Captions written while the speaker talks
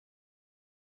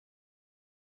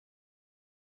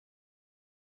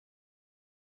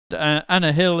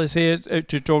Anna Hill is here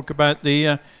to talk about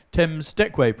the Thames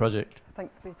Deckway project.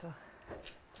 Thanks, Peter.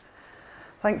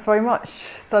 Thanks very much.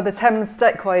 So the Thames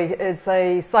Deckway is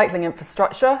a cycling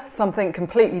infrastructure, something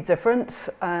completely different,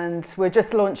 and we're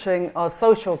just launching our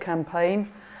social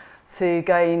campaign to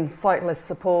gain cyclist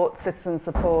support, citizen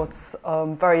support.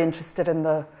 I'm very interested in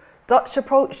the Dutch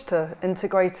approach to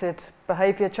integrated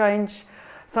behaviour change.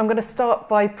 So I'm going to start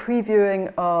by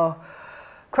previewing our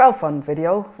crowdfund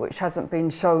video, which hasn't been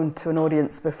shown to an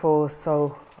audience before,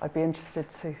 so I'd be interested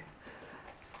to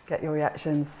get your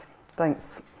reactions.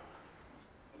 Thanks.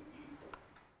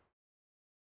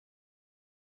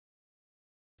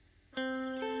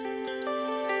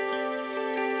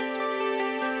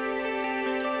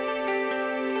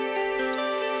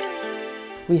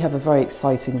 We have a very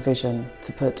exciting vision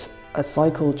to put a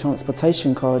cycle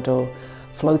transportation corridor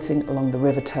floating along the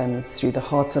River Thames through the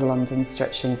heart of London,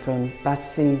 stretching from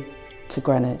Battersea to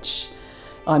Greenwich.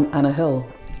 I'm Anna Hill,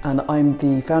 and I'm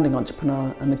the founding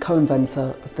entrepreneur and the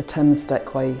co-inventor of the Thames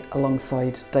Deckway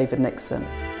alongside David Nixon.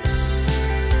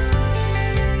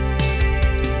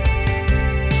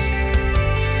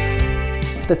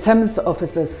 The Thames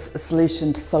offers us a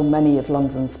solution to so many of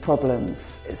London's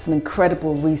problems. It's an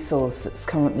incredible resource that's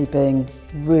currently being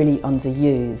really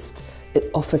underused.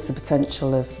 It offers the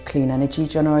potential of clean energy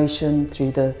generation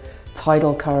through the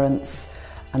tidal currents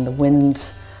and the wind.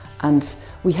 And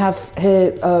we have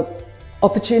here an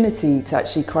opportunity to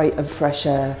actually create a fresh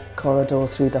air corridor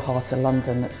through the heart of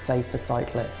London that's safe for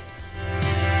cyclists.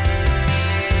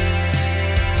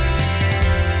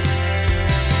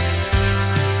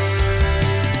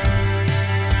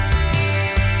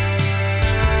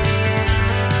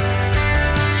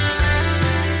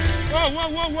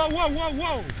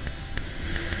 Whoa.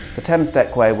 The Thames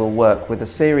Deckway will work with a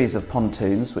series of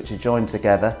pontoons which are joined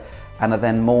together and are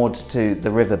then moored to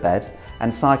the riverbed,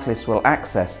 and cyclists will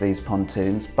access these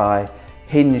pontoons by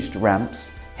hinged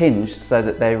ramps, hinged so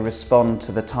that they respond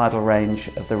to the tidal range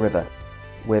of the river.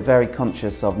 We're very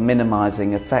conscious of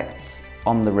minimising effects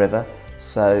on the river,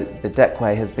 so the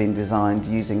Deckway has been designed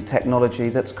using technology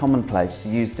that's commonplace,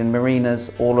 used in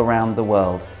marinas all around the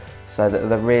world, so that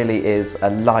there really is a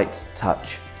light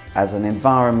touch. As an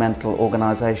environmental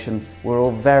organisation, we're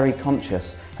all very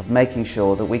conscious of making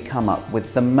sure that we come up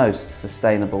with the most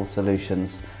sustainable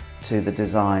solutions to the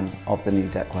design of the new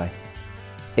Deckway.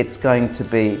 It's going to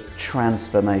be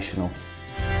transformational.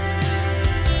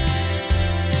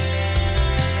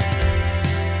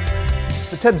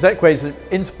 The Thames Deckway is an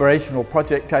inspirational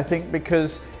project, I think,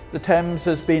 because the Thames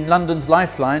has been London's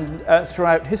lifeline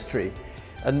throughout history.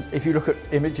 And if you look at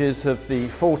images of the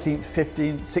 14th,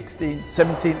 15th, 16th,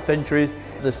 17th centuries,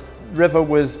 this river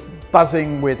was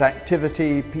buzzing with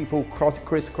activity, people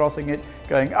crisscrossing it,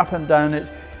 going up and down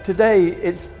it. Today,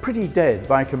 it's pretty dead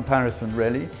by comparison,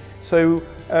 really. So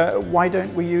why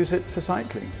don't we use it for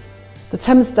cycling? The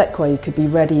Thames Deckway could be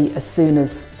ready as soon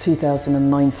as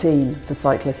 2019 for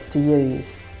cyclists to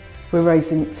use. We're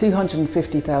raising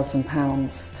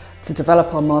 £250,000 to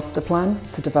develop our master plan,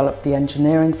 to develop the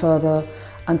engineering further,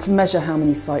 and to measure how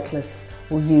many cyclists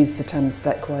will use the Thames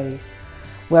Deckway.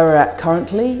 Where we're at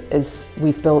currently is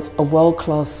we've built a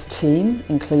world-class team,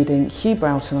 including Hugh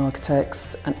Broughton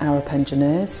Architects and Arup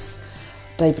Engineers.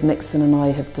 David Nixon and I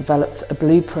have developed a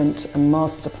blueprint and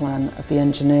master plan of the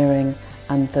engineering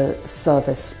and the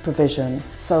service provision.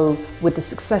 So with the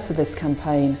success of this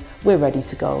campaign, we're ready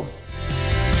to go.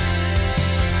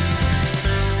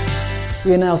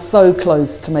 We are now so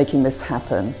close to making this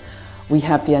happen. We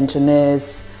have the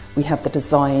engineers, we have the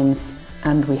designs,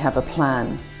 and we have a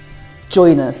plan.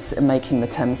 Join us in making the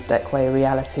Thames Deckway a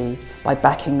reality by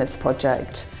backing this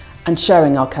project and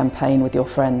sharing our campaign with your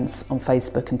friends on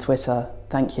Facebook and Twitter.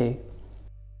 Thank you.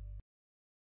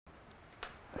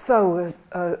 So,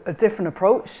 a different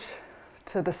approach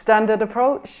to the standard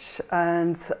approach,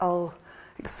 and I'll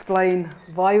explain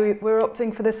why we're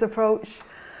opting for this approach.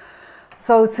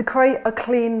 So to create a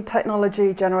clean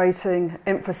technology generating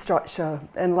infrastructure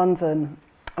in London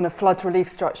and a flood relief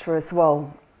structure as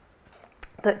well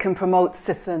that can promote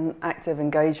citizen active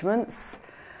engagements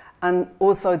and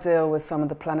also deal with some of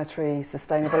the planetary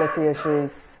sustainability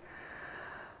issues.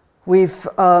 We're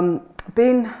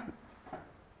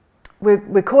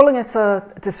calling it a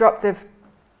disruptive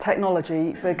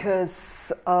technology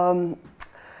because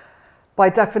by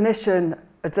definition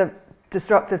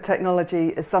disruptive technology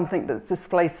is something that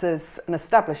displaces an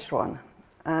established one,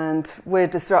 and we're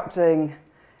disrupting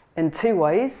in two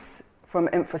ways from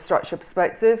an infrastructure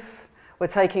perspective. We're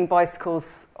taking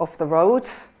bicycles off the road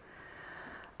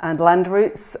and land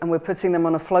routes, and we're putting them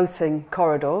on a floating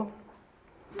corridor.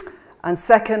 And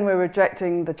second, we're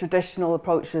rejecting the traditional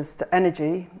approaches to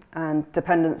energy and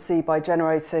dependency by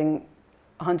generating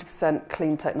 100%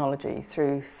 clean technology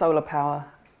through solar power,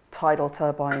 tidal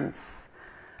turbines,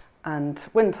 and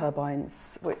wind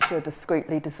turbines, which are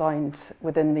discretely designed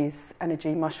within these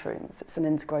energy mushrooms. It's an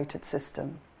integrated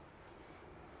system.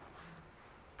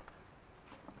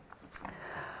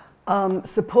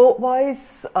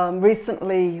 Support-wise,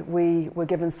 recently we were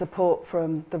given support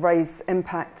from the Raise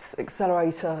Impact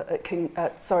Accelerator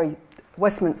at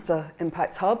Westminster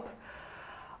Impact Hub,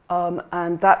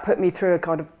 and that put me through a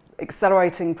kind of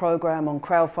accelerating program on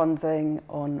crowdfunding,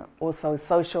 on also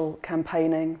social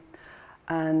campaigning,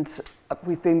 and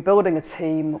we've been building a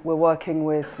team. We're working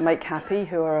with Make Happy,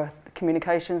 who are a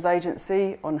communications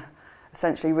agency, on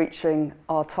essentially reaching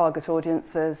our target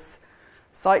audiences,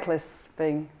 cyclists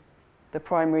being the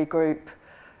primary group,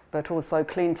 but also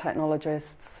clean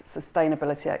technologists,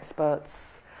 sustainability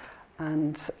experts,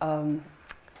 and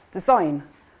design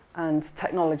and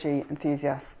technology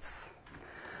enthusiasts.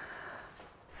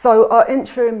 So our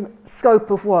interim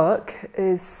scope of work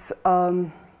is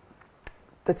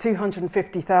the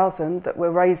 250,000 that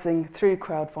we're raising through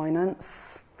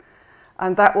crowdfinance,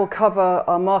 and that will cover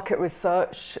our market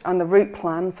research and the route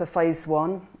plan for phase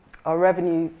 1, our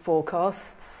revenue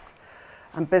forecasts,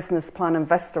 and business plan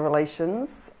investor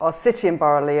relations, our city and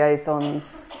borough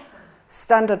liaisons,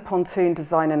 standard pontoon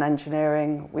design and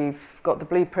engineering. We've got the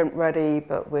blueprint ready,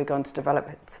 but we're going to develop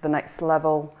it to the next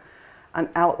level and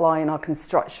outline our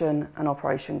construction and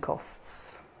operation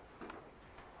costs.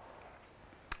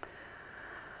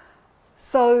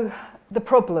 So the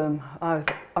problem,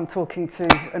 I'm talking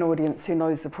to an audience who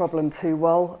knows the problem too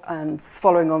well, and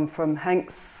following on from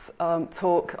Henk's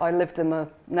talk, I lived in the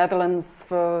Netherlands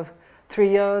for 3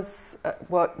 years,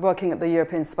 working at the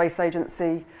European Space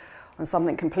Agency on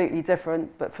something completely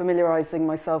different, but familiarising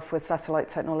myself with satellite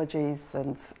technologies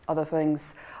and other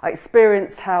things. I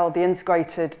experienced how the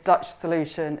integrated Dutch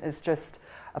solution is just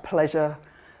a pleasure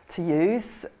to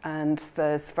use, and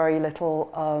there's very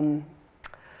little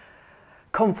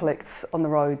conflicts on the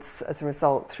roads as a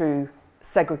result through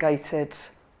segregated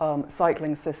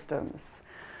cycling systems.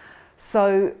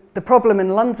 So the problem in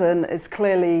London is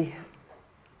clearly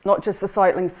not just the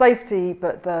cycling safety,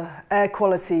 but the air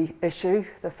quality issue,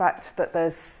 the fact that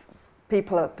there's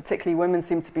people, particularly women,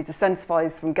 seem to be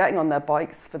disincentivized from getting on their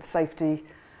bikes for the safety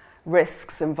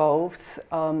risks involved,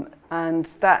 and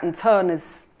that in turn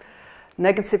is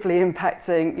negatively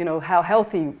impacting, you know, how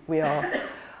healthy we are.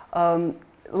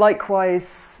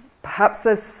 Likewise, perhaps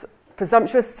there's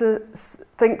presumptuous to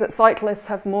think that cyclists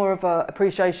have more of an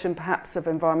appreciation perhaps of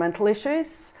environmental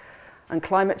issues and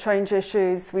climate change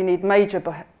issues. We need major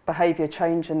behaviour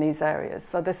change in these areas.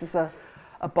 So this is a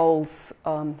Bowles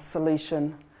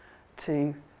solution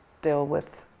to deal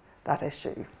with that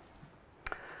issue.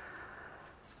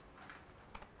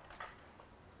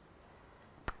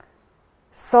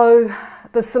 So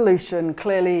the solution,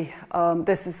 clearly,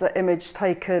 this is an image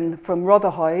taken from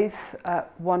Rotherhithe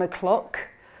at 1:00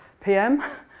 p.m,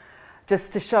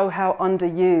 just to show how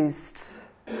underused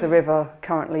the river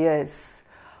currently is.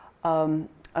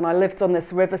 And I lived on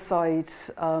this riverside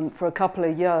for a couple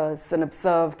of years and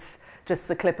observed just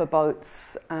the clipper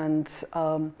boats, and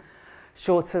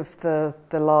short of the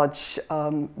large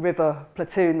river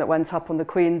platoon that went up on the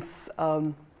Queen's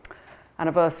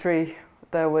anniversary,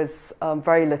 there was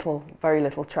very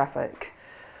little traffic.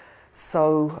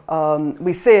 So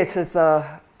we see it as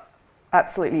a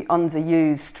absolutely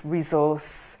underused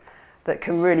resource that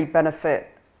can really benefit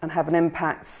and have an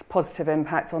impact, positive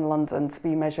impact on London, to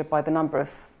be measured by the number of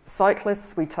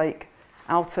cyclists we take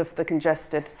out of the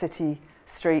congested city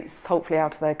streets, hopefully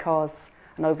out of their cars,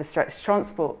 an overstretched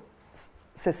transport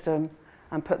system,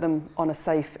 and put them on a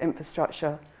safe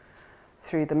infrastructure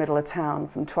through the middle of town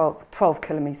from 12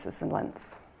 kilometres in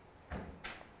length.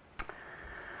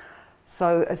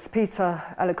 So as Peter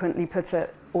eloquently put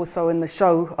it, also in the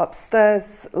show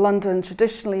upstairs, London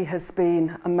traditionally has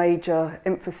been a major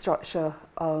infrastructure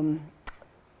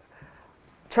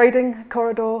trading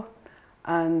corridor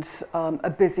and a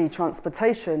busy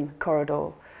transportation corridor.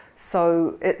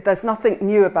 So there's nothing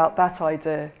new about that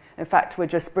idea. In fact, we're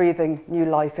just breathing new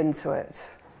life into it.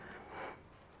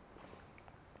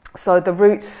 So the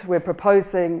route we're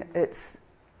proposing, it's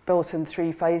built in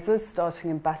 3 phases, starting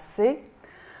in Battersea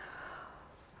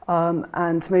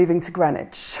and moving to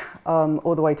Greenwich,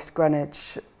 all the way to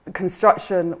Greenwich. The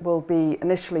construction will be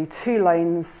initially 2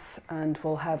 lanes and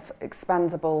will have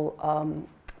expandable,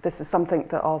 this is something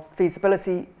that our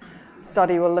feasibility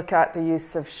study will look at, the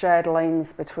use of shared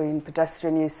lanes between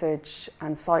pedestrian usage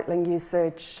and cycling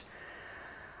usage.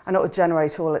 and it will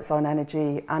generate all its own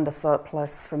energy and a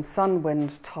surplus from sun,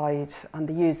 wind, tide and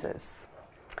the users.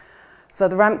 So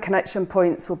the ramp connection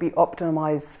points will be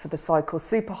optimised for the cycle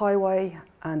superhighway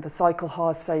and the cycle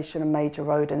hire station and major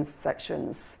road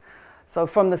intersections. So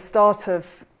from the start of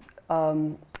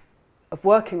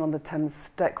working on the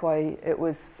Thames Deckway, it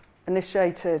was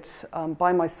initiated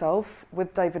by myself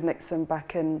with David Nixon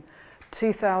back in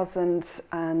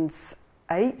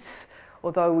 2008,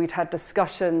 although we'd had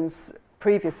discussions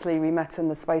previously. We met in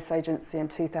the Space Agency in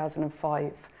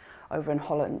 2005 over in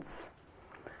Holland.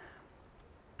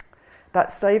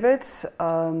 That's David.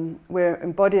 We're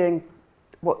embodying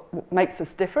what makes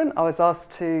us different. I was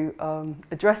asked to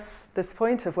address this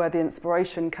point of where the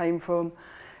inspiration came from,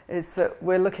 is that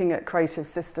we're looking at creative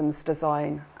systems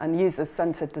design and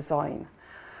user-centered design.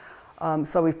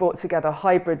 So we've brought together a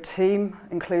hybrid team,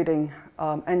 including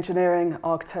engineering,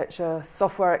 architecture,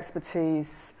 software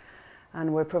expertise,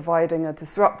 and we're providing a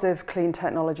disruptive, clean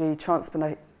technology,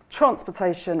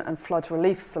 transportation and flood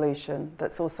relief solution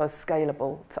that's also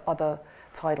scalable to other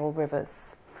tidal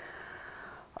rivers.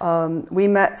 We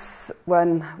met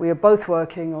when we were both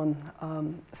working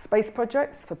on space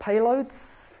projects for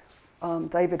payloads.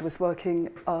 David was working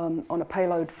on a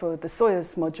payload for the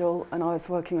Soyuz module, and I was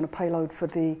working on a payload for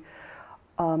the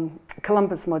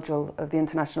Columbus module of the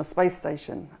International Space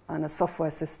Station and a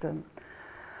software system.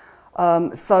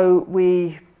 So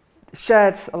we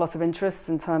shared a lot of interests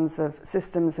in terms of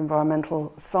systems,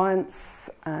 environmental science,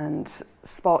 and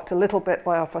sparked a little bit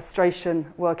by our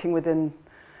frustration working within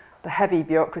the heavy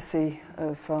bureaucracy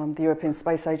of the European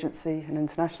Space Agency and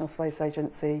International Space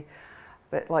Agency,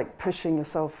 but like pushing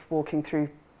yourself, walking through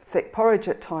thick porridge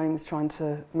at times, trying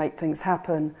to make things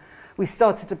happen. We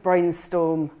started to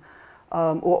brainstorm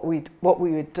what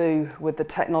we would do with the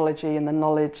technology and the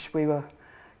knowledge we were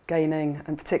gaining,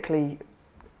 and particularly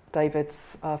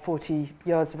David's 40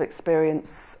 years of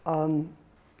experience.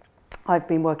 I've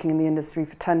been working in the industry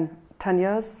for 10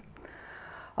 years.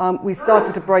 We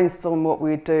started to brainstorm what we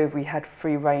would do if we had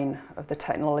free rein of the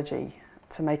technology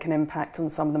to make an impact on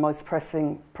some of the most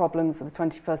pressing problems of the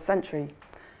 21st century,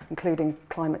 including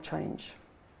climate change.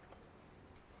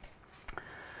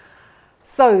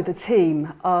 So the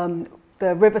team,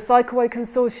 the River Cycleway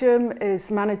Consortium is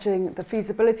managing the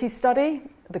feasibility study,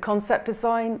 the concept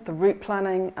design, the route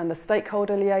planning and the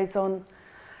stakeholder liaison.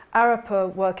 Arup are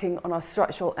working on our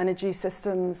structural energy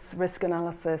systems, risk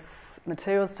analysis,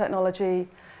 materials technology.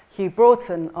 Hugh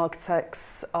Broughton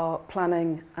architects are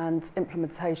planning and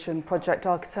implementation project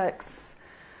architects.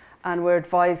 And we're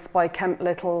advised by Kemp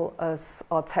Little as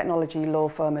our technology law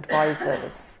firm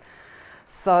advisors.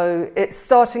 So it's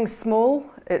starting small,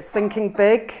 it's thinking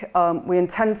big. We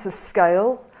intend to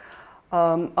scale.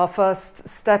 Our first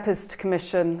step is to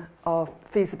commission our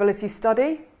feasibility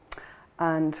study,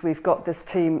 and we've got this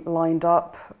team lined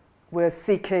up.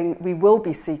 We will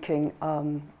be seeking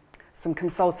some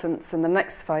consultants in the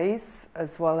next phase,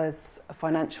 as well as a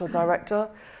financial director,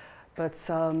 but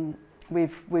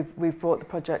we've brought the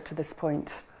project to this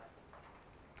point.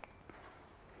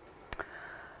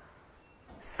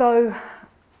 So,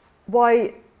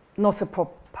 why not a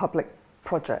public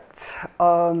project?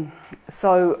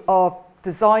 So our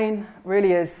design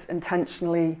really is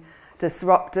intentionally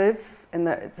disruptive in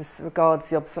that it disregards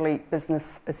the obsolete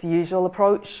business as usual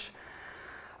approach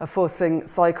of forcing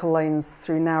cycle lanes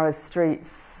through narrow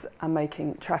streets and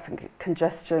making traffic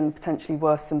congestion potentially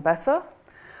worse than better.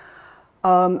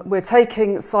 We're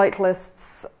taking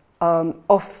cyclists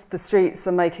off the streets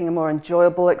and making a more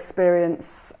enjoyable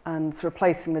experience, and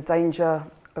replacing the danger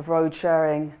of road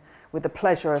sharing with the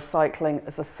pleasure of cycling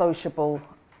as a sociable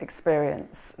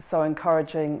experience. So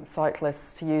encouraging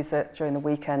cyclists to use it during the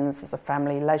weekends as a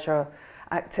family leisure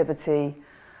activity,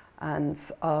 and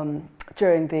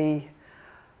during the,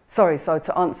 so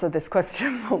to answer this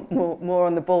question more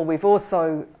on the ball,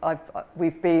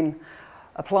 we've been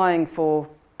applying for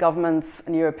governments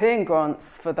and European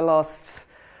grants for the last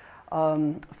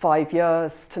 5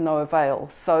 years to no avail.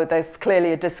 So there's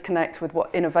clearly a disconnect with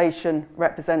what innovation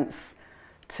represents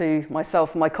to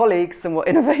myself and my colleagues and what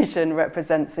innovation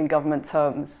represents in government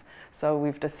terms. So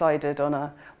we've decided on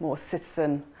a more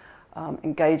citizen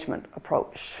engagement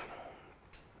approach.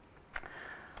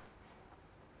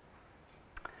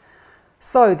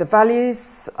 So the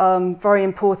values, very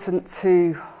important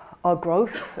to our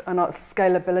growth and our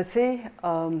scalability,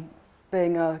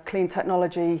 being a clean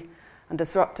technology and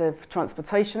disruptive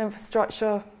transportation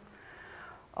infrastructure,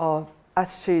 our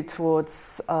attitude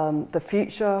towards the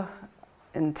future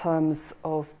in terms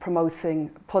of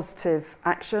promoting positive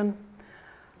action,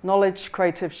 knowledge,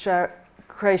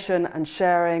 creation and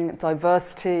sharing,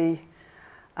 diversity,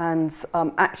 and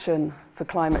action for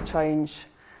climate change,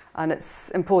 and it's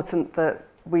important that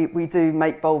we do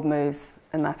make bold moves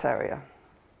in that area.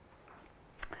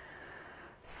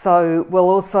 So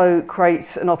we'll also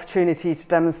create an opportunity to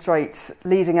demonstrate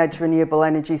leading edge renewable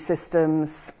energy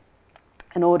systems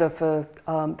in order for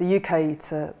the UK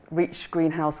to reach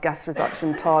greenhouse gas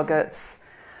reduction targets.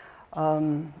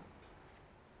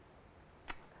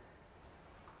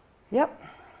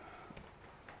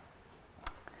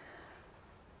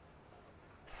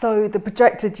 So the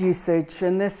projected usage,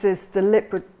 and this is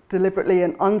deliberately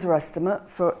an underestimate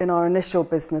in our initial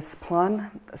business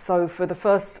plan. So for the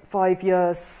first 5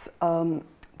 years,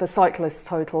 the cyclist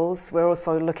totals, we're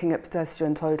also looking at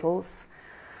pedestrian totals.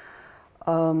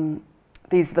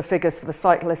 These are the figures for the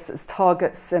cyclists as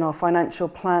targets in our financial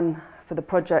plan for the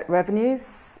project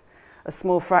revenues, a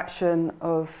small fraction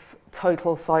of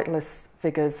total cyclist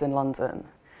figures in London.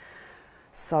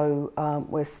 So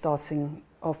we're starting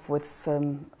off with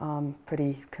some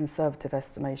pretty conservative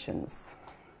estimations.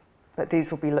 But these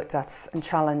will be looked at and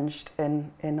challenged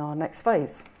in our next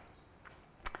phase.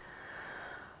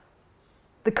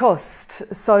 The cost.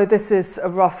 So this is a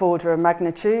rough order of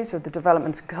magnitude of the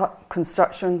development and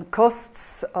construction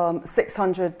costs,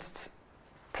 600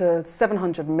 to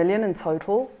 700 million in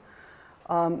total,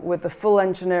 with the full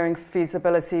engineering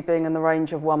feasibility being in the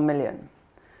range of 1 million.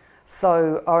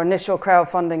 So our initial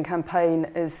crowdfunding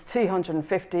campaign is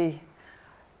 250.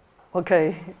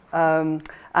 Okay,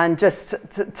 and just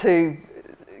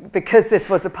because this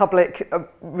was a public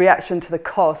reaction to the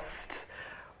cost,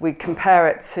 we compare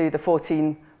it to the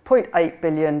 14.8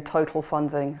 billion total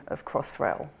funding of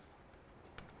Crossrail.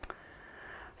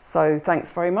 So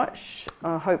thanks very much.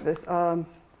 I hope this.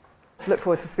 Look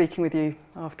forward to speaking with you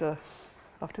after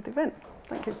the event.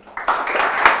 Thank you.